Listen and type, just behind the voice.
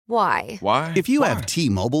Why? Why? If you have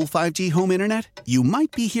T-Mobile 5G home internet, you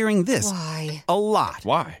might be hearing this Why? a lot.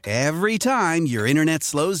 Why? Every time your internet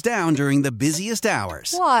slows down during the busiest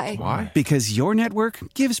hours. Why? Why? Because your network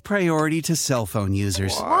gives priority to cell phone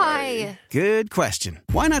users. Why? Good question.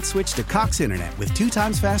 Why not switch to Cox Internet with 2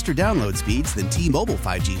 times faster download speeds than T-Mobile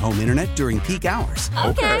 5G home internet during peak hours?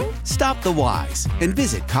 Okay. Stop the whys and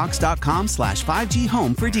visit cox.com/5G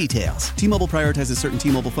home for details. T-Mobile prioritizes certain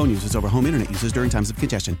T-Mobile phone users over home internet users during times of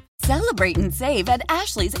congestion. Celebrate and save at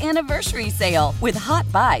Ashley's Anniversary Sale. With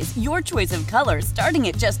Hot Buys, your choice of colors starting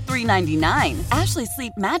at just $3.99. Ashley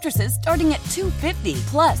Sleep mattresses starting at $2.50.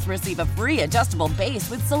 Plus, receive a free adjustable base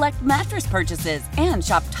with select mattress purchases. And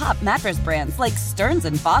shop top mattress brands like Stearns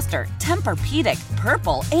 & Foster, Tempur-Pedic,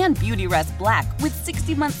 Purple, and Beautyrest Black with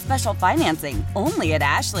 60-month special financing. Only at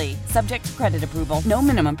Ashley. Subject to credit approval. No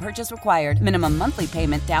minimum purchase required. Minimum monthly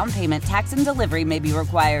payment, down payment, tax, and delivery may be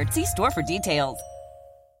required. See store for details.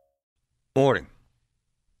 Morning.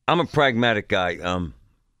 I'm a pragmatic guy.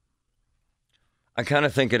 I kind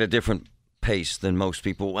of think at a different pace than most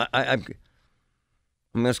people. I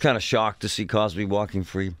was kind of shocked to see Cosby walking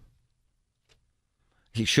free.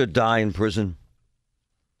 He should die in prison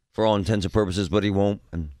for all intents and purposes, but he won't.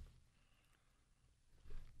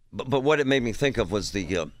 But what it made me think of was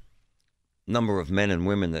the number of men and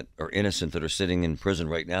women that are innocent that are sitting in prison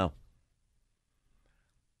right now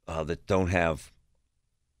that don't have.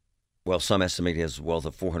 Well, some estimate he has a wealth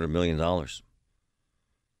of $400 million.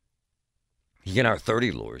 He can hire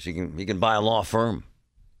 30 lawyers. He can buy a law firm.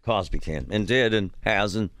 Cosby can, and did, and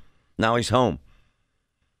has, and now he's home.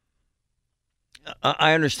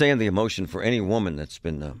 I understand the emotion for any woman that's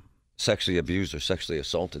been sexually abused or sexually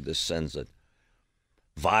assaulted. This sends a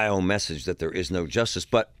vile message that there is no justice.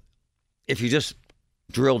 But if you just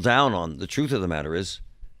drill down on the truth of the matter is,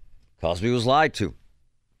 Cosby was lied to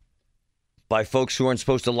by folks who aren't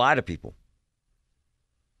supposed to lie to people.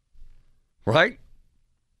 Right?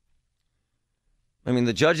 I mean,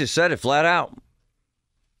 the judges said it flat out.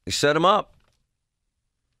 They set him up.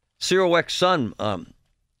 Cyril Wecht's son,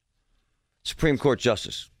 Supreme Court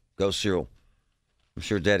Justice. Go Cyril. I'm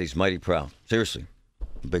sure Daddy's mighty proud. Seriously. I'm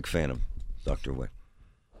a big fan of Dr. Wecht.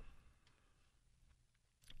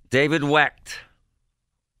 David Wecht,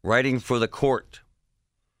 writing for the court.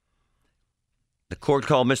 The court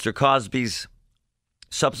called Mr. Cosby's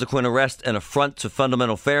subsequent arrest an affront to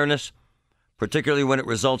fundamental fairness, particularly when it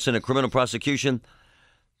results in a criminal prosecution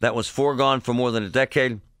that was foregone for more than a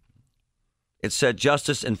decade. It said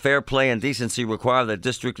justice and fair play and decency require that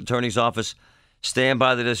district attorney's office stand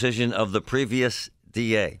by the decision of the previous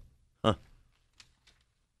DA.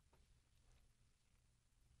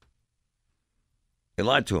 They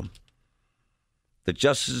lied to him. The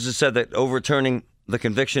justices said that overturning the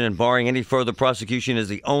conviction and barring any further prosecution is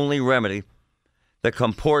the only remedy that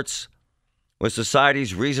comports with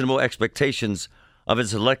society's reasonable expectations of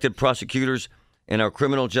its elected prosecutors in our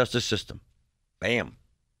criminal justice system. Bam.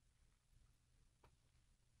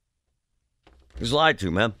 He was lied to,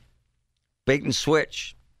 man. Bait and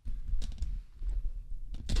switch.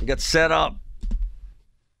 He got set up.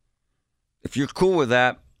 If you're cool with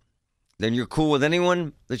that, then you're cool with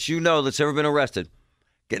anyone that you know that's ever been arrested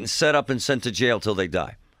getting set up and sent to jail till they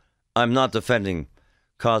die. I'm not defending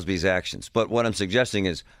Cosby's actions, but what I'm suggesting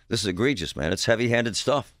is this is egregious, man. It's heavy-handed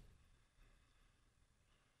stuff.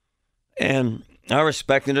 And I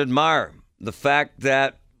respect and admire the fact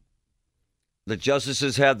that the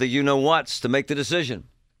justices had the you-know-whats to make the decision.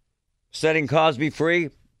 Setting Cosby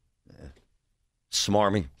free,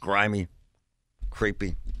 smarmy, grimy,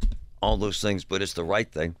 creepy, all those things, but it's the right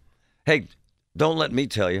thing. Hey, don't let me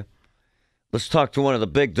tell you. Let's talk to one of the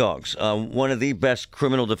big dogs, one of the best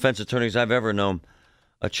criminal defense attorneys I've ever known,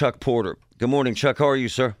 Chuck Porter. Good morning, Chuck. How are you,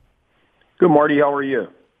 sir? Good, Marty. How are you?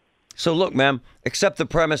 So look, man, accept the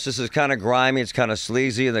premise this is kind of grimy, it's kind of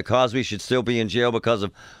sleazy, and that Cosby should still be in jail because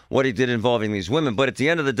of what he did involving these women. But at the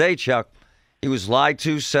end of the day, Chuck, he was lied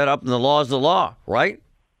to, set up, and the law is the law, right?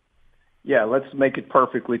 Yeah, let's make it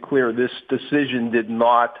perfectly clear. This decision did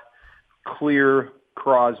not clear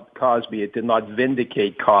Cosby. It did not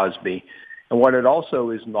vindicate Cosby. And what it also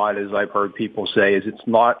is not, as I've heard people say, is it's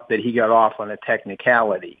not that he got off on a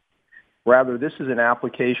technicality. Rather, this is an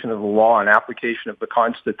application of the law, an application of the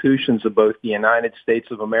constitutions of both the United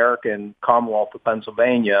States of America and Commonwealth of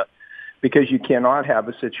Pennsylvania, because you cannot have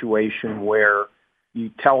a situation where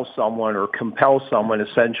you tell someone or compel someone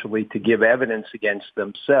essentially to give evidence against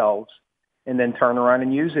themselves and then turn around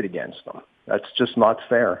and use it against them. That's just not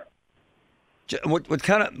fair. What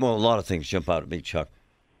kind of, well, a lot of things jump out at me, Chuck.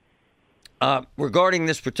 Regarding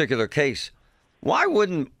this particular case, why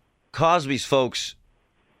wouldn't Cosby's folks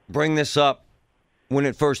bring this up when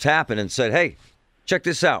it first happened and said, hey, check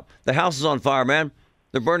this out. The house is on fire, man.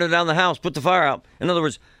 They're burning down the house. Put the fire out. In other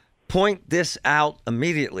words, point this out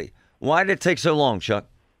immediately. Why did it take so long, Chuck?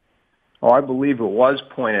 Oh, I believe it was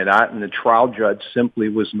pointed out, and the trial judge simply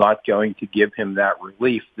was not going to give him that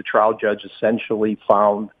relief. The trial judge essentially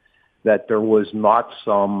found that there was not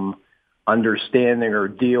some understanding or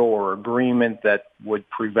deal or agreement that would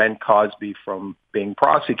prevent Cosby from being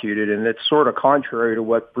prosecuted. And it's sort of contrary to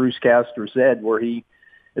what Bruce Castor said, where he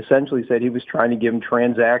essentially said he was trying to give him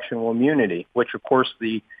transactional immunity, which, of course,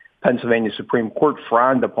 the Pennsylvania Supreme Court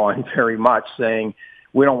frowned upon very much, saying,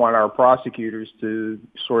 we don't want our prosecutors to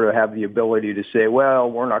sort of have the ability to say,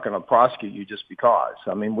 well, we're not going to prosecute you just because.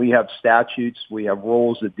 I mean, we have statutes, we have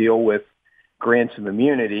rules that deal with grants of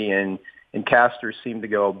immunity, and Castor seemed to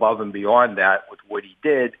go above and beyond that with what he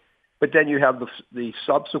did. But then you have the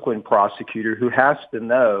subsequent prosecutor who has to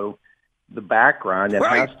know the background and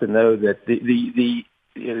right. has to know that the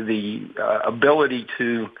ability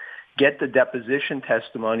to get the deposition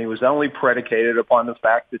testimony was only predicated upon the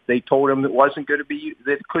fact that they told him it wasn't going to be,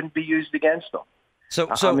 that it couldn't be used against them.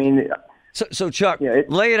 So Chuck,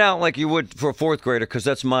 lay it out like you would for a fourth grader, because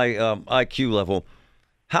that's my IQ level.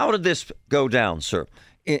 How did this go down, sir,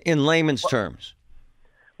 in layman's terms?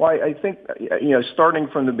 Well, I think, starting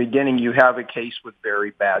from the beginning, you have a case with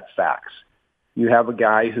very bad facts. You have a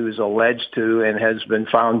guy who's alleged to and has been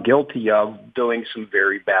found guilty of doing some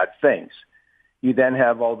very bad things. You then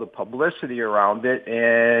have all the publicity around it,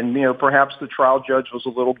 and, perhaps the trial judge was a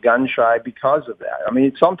little gun-shy because of that. I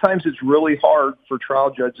mean, sometimes it's really hard for trial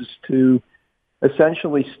judges to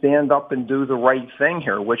essentially stand up and do the right thing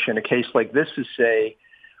here, which in a case like this is say,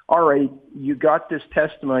 all right, you got this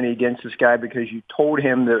testimony against this guy because you told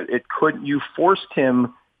him that it couldn't, you forced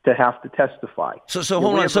him to have to testify. So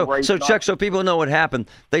hold on. So Chuck, so people know what happened.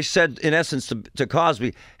 They said, in essence, to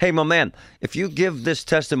Cosby, hey, my man, if you give this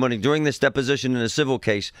testimony during this deposition in a civil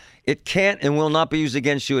case, it can't and will not be used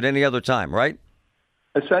against you at any other time, right?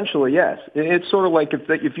 Essentially, yes. It's sort of like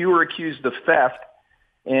if you were accused of theft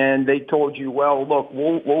and they told you, well, look,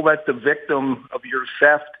 we'll let the victim of your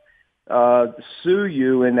theft sue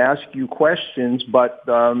you and ask you questions, but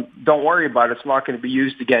don't worry about it. It's not going to be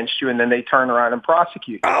used against you. And then they turn around and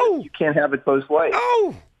prosecute you. Oh! You can't have it both ways.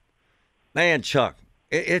 Oh! Man, Chuck,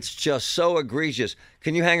 it's just so egregious.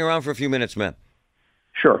 Can you hang around for a few minutes, man?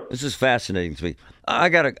 Sure. This is fascinating to me. I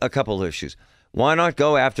got a couple of issues. Why not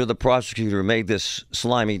go after the prosecutor who made this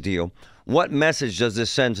slimy deal? What message does this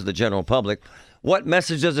send to the general public? What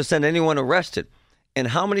message does it send anyone arrested? And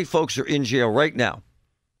how many folks are in jail right now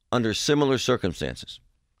under similar circumstances?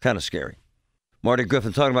 Kind of scary. Marty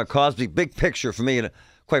Griffin talking about Cosby, big picture for me, and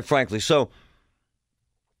quite frankly. So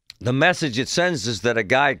the message it sends is that a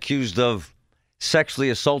guy accused of sexually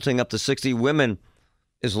assaulting up to 60 women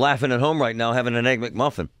is laughing at home right now having an Egg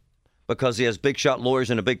McMuffin because he has big shot lawyers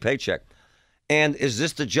and a big paycheck. And is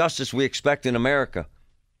this the justice we expect in America?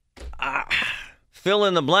 Fill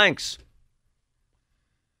in the blanks.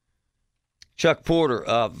 Chuck Porter,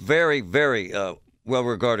 very, very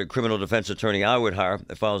well-regarded criminal defense attorney I would hire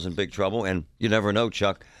if I was in big trouble, and you never know,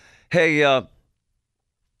 Chuck. Hey,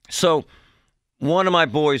 so one of my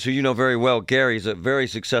boys who you know very well, Gary's a very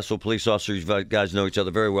successful police officer. You guys know each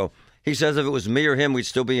other very well. He says if it was me or him, we'd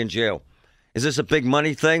still be in jail. Is this a big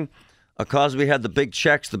money thing? Cosby had the big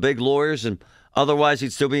checks, the big lawyers, and otherwise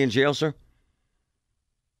he'd still be in jail, sir?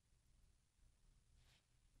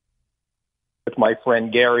 With my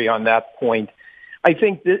friend Gary on that point, I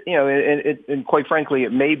think that, and quite frankly,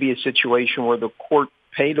 it may be a situation where the court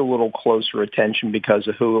paid a little closer attention because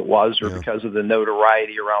of who it was or because of the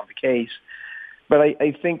notoriety around the case. But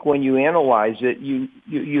I think when you analyze it,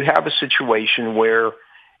 you have a situation where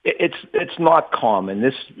it's not common.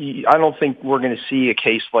 I don't think we're going to see a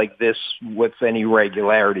case like this with any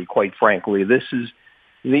regularity, quite frankly.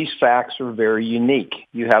 These facts are very unique.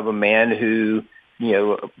 You have a man who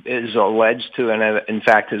is alleged to and in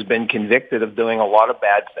fact has been convicted of doing a lot of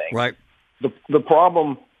bad things. Right. The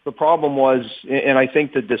problem was, and I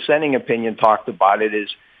think the dissenting opinion talked about it, is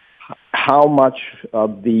how much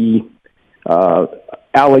of the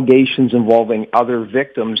allegations involving other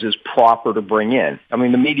victims is proper to bring in. I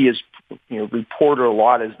mean, the media's reported a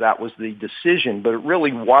lot as that was the decision, but it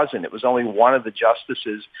really wasn't. It was only one of the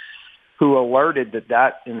justices who alerted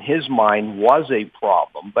that in his mind was a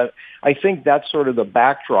problem. But I think that's sort of the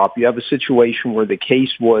backdrop. You have a situation where the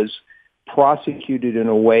case was prosecuted in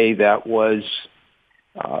a way that was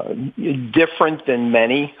different than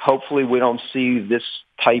many. Hopefully we don't see this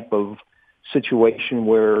type of situation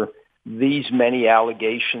where these many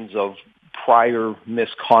allegations of prior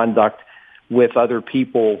misconduct with other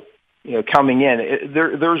people coming in.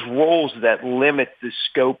 There's rules that limit the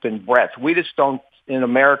scope and breadth. We just don't, in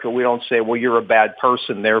America, we don't say, well, you're a bad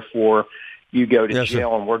person, therefore you go to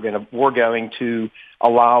jail, and we're going to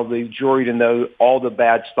allow the jury to know all the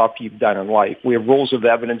bad stuff you've done in life. We have rules of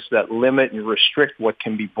evidence that limit and restrict what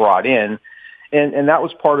can be brought in. And that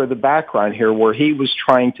was part of the background here, where he was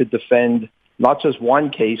trying to defend not just one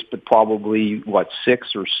case, but probably, 6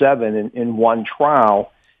 or 7 in one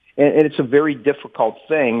trial. And it's a very difficult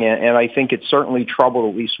thing, and I think it certainly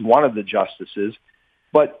troubled at least one of the justices.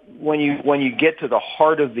 But when you get to the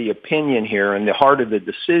heart of the opinion here and the heart of the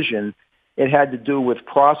decision, it had to do with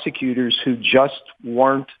prosecutors who just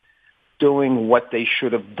weren't doing what they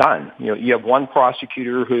should have done. You have one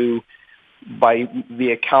prosecutor who, by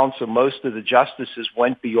the accounts of most of the justices,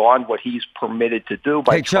 went beyond what he's permitted to do.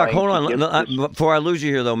 Hey, Chuck, hold on. Before I lose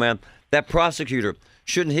you here, though, man, that prosecutor,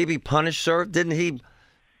 shouldn't he be punished, sir? Didn't he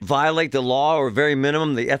violate the law, or very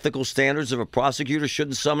minimum the ethical standards of a prosecutor?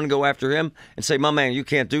 Shouldn't someone go after him and say, my man, you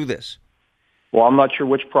can't do this? Well, I'm not sure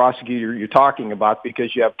which prosecutor you're talking about,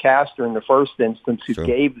 because you have Castor in the first instance who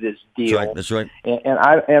gave this deal. That's right. And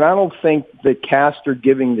I don't think that Castor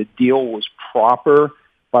giving the deal was proper,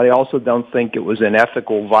 but I also don't think it was an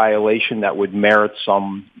ethical violation that would merit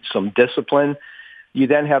some discipline. You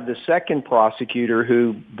then have the second prosecutor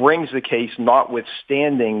who brings the case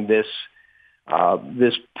notwithstanding this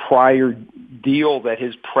prior deal that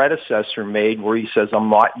his predecessor made, where he says, I'm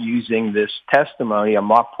not using this testimony, I'm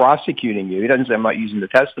not prosecuting you. He doesn't say I'm not using the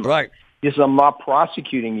testimony. Right. He says, I'm not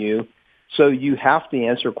prosecuting you, so you have to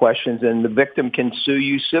answer questions, and the victim can sue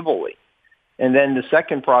you civilly. And then the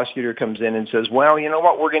second prosecutor comes in and says, well, you know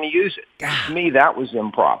what, we're going to use it. To me, that was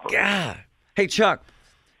improper. Yeah. Hey, Chuck,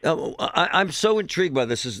 I'm so intrigued by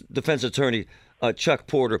this as defense attorney Chuck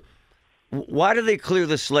Porter. Why do they clear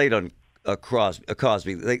the slate on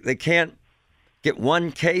Cosby? They can't get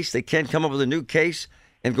one case. They can't come up with a new case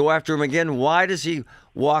and go after him again. Why does he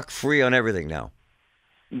walk free on everything now?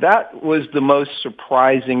 That was the most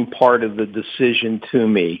surprising part of the decision to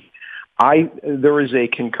me. There was a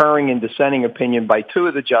concurring and dissenting opinion by two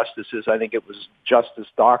of the justices. I think it was Justice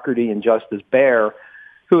Dougherty and Justice Baer,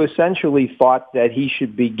 who essentially thought that he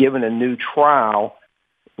should be given a new trial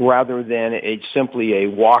rather than simply a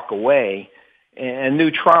walk away. A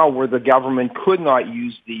new trial where the government could not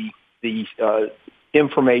use the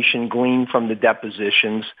information gleaned from the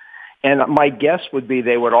depositions. And my guess would be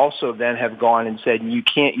they would also then have gone and said, you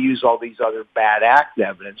can't use all these other bad act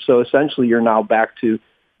evidence. So essentially you're now back to,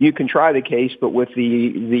 you can try the case, but with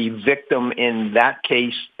the victim in that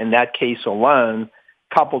case alone,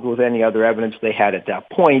 coupled with any other evidence they had at that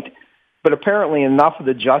point. But apparently enough of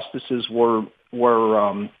the justices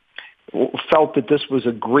felt that this was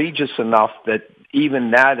egregious enough that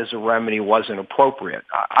even that as a remedy wasn't appropriate.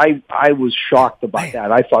 I was shocked about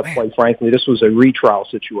that. I thought, quite frankly, this was a retrial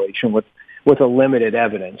situation with a limited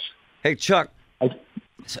evidence. Hey, Chuck,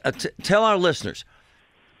 tell our listeners,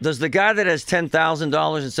 does the guy that has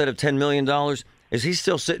 $10,000 instead of $10 million, is he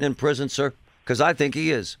still sitting in prison, sir? Because I think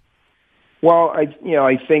he is. Well,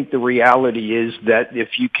 I think the reality is that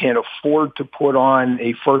if you can afford to put on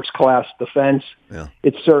a first-class defense,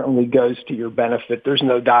 it certainly goes to your benefit. There's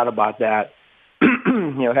no doubt about that.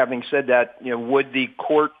 Having said that, would the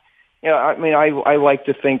court, I like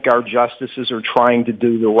to think our justices are trying to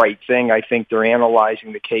do the right thing. I think they're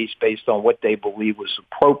analyzing the case based on what they believe was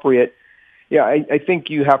appropriate. Yeah, I think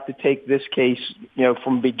you have to take this case,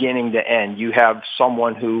 from beginning to end. You have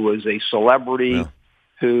someone who was a celebrity,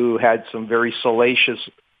 who had some very salacious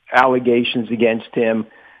allegations against him,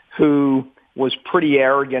 who was pretty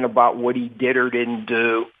arrogant about what he did or didn't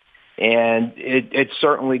do, and it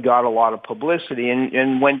certainly got a lot of publicity.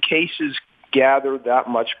 And when cases gather that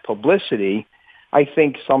much publicity, I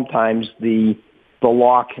think sometimes the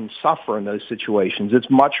law can suffer in those situations. It's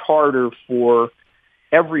much harder for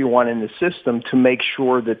everyone in the system to make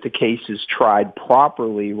sure that the case is tried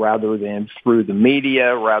properly rather than through the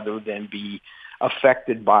media, rather than be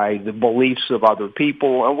affected by the beliefs of other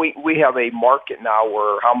people. And we have a market now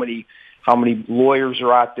where how many lawyers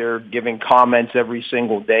are out there giving comments every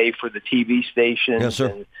single day for the TV stations. Yes, sir.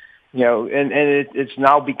 And, it's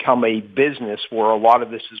now become a business where a lot of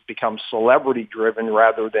this has become celebrity driven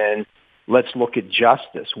rather than let's look at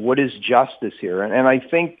justice. What is justice here? And I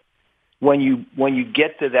think when you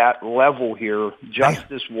get to that level here,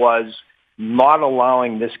 justice was not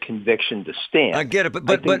allowing this conviction to stand. I get it,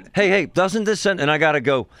 but hey, doesn't this send, and I got to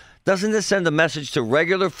go, doesn't this send a message to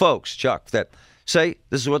regular folks, Chuck, that say,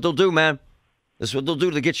 this is what they'll do, man. This is what they'll do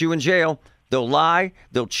to get you in jail. They'll lie,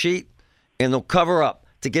 they'll cheat, and they'll cover up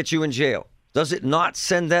to get you in jail. Does it not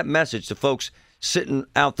send that message to folks sitting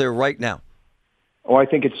out there right now? Well, I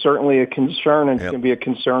think it's certainly a concern, and it's Yep. going to be a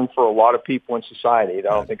concern for a lot of people in society. I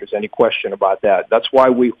don't think there's any question about that. That's why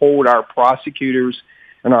we hold our prosecutors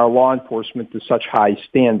and our law enforcement to such high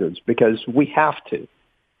standards, because we have to.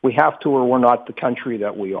 We have to, or we're not the country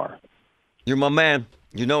that we are. You're my man.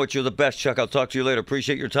 You know it. You're the best, Chuck. I'll talk to you later.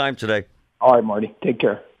 Appreciate your time today. All right, Marty. Take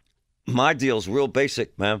care. My deal's real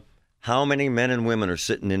basic, man. How many men and women are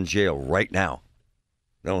sitting in jail right now?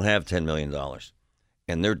 They don't have $10 million,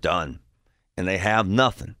 and they're done, and they have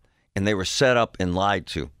nothing, and they were set up and lied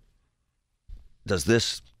to. Does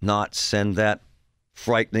this not send that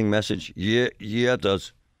frightening message? Yeah, it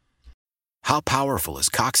does. How powerful is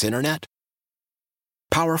Cox Internet?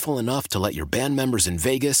 Powerful enough to let your band members in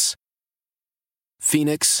Vegas,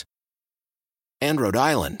 Phoenix, and Rhode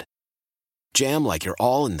Island jam like you're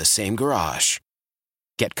all in the same garage.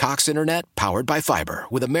 Get Cox Internet powered by fiber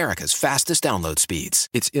with America's fastest download speeds.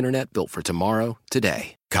 It's internet built for tomorrow,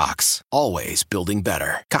 today. Cox, always building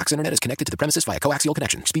better. Cox Internet is connected to the premises via coaxial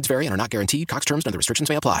connection. Speeds vary and are not guaranteed. Cox terms and other restrictions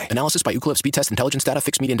may apply. Analysis by Ookla Speed Test Intelligence Data.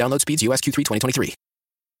 Fixed median download speeds. US Q3 2023.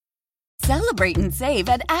 Celebrate and save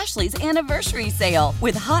at Ashley's Anniversary Sale.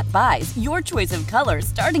 With Hot Buys, your choice of colors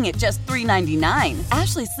starting at just $3.99.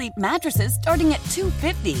 Ashley Sleep mattresses starting at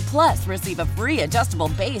 $2.50. Plus, receive a free adjustable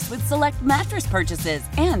base with select mattress purchases.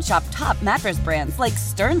 And shop top mattress brands like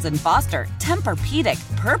Stearns & Foster, Tempur-Pedic,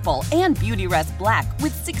 Purple, and Beautyrest Black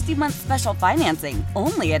with 60-month special financing.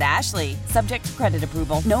 Only at Ashley. Subject to credit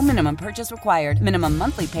approval. No minimum purchase required. Minimum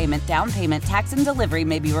monthly payment, down payment, tax, and delivery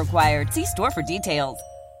may be required. See store for details.